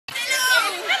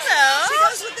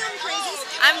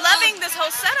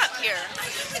here. Are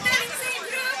you with that insane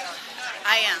group?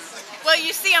 I am. Well,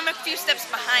 you see, I'm a few steps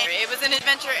behind. It was an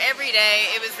adventure every day.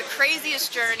 It was the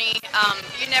craziest journey.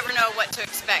 You never know what to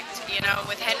expect. You know,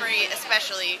 with Henry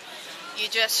especially, you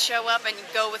just show up and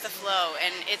go with the flow,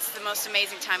 and it's the most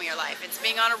amazing time of your life. It's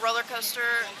being on a roller coaster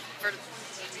for,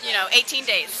 18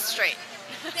 days straight.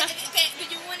 Do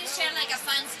you want to share like a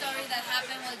fun story that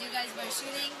happened while you guys were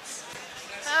shooting?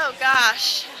 Oh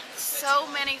gosh, so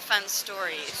many fun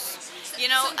stories.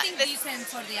 Something decent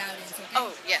for the audience, okay?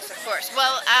 Oh, yes, of course.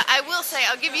 Well, I will say,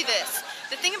 I'll give you this.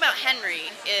 The thing about Henry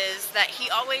is that he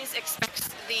always expects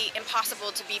the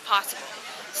impossible to be possible.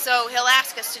 So he'll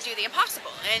ask us to do the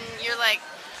impossible. And you're like,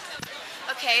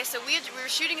 okay, so we were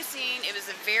shooting a scene. It was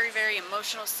a very, very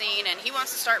emotional scene. And he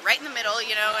wants to start right in the middle,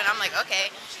 and I'm like, okay.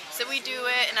 So we do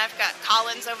it, and I've got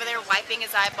Collins over there wiping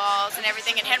his eyeballs and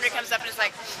everything. And Henry comes up and is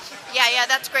like, yeah,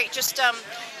 that's great. Just,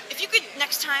 if you could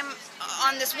next time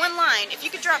on this one line, if you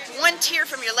could drop one tear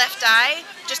from your left eye,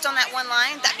 just on that one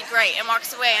line, that'd be great, and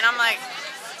walks away. And I'm like,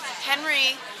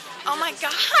 Henry, oh my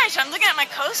gosh, I'm looking at my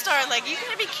co-star like, you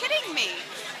gotta be kidding me.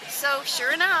 So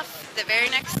sure enough, the very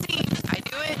next scene, I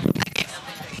do it, I get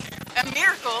a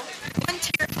miracle, one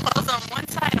tear falls on one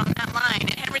side on that line,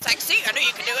 and Henry's like, see, I knew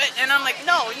you could do it. And I'm like,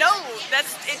 no, it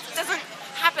doesn't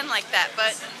happen like that,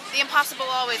 but the impossible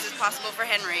always is possible for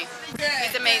Henry.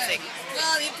 He's amazing. Good.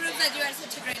 Well, it proves that you are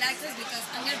such a great actress because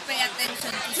I'm going to pay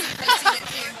attention to see the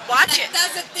tear. Watch it.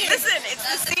 That's a tear. Listen, it's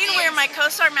the scene where my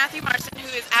co-star Matthew Marson, who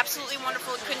is absolutely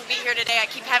wonderful, couldn't be here today.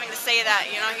 I keep having to say that,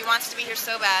 he wants to be here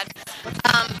so bad.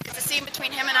 It's a scene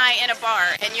between him and I in a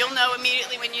bar, and you'll know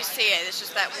immediately when you see it. It's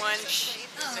just that one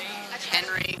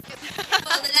Henry.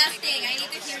 Well, the last thing, I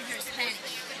need to hear your Spanish.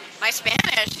 My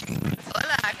Spanish?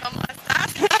 Hola, ¿cómo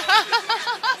estás?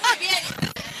 Muy bien.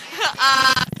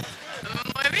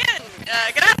 Muy bien,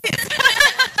 gracias.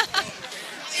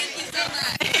 Thank you so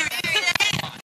much.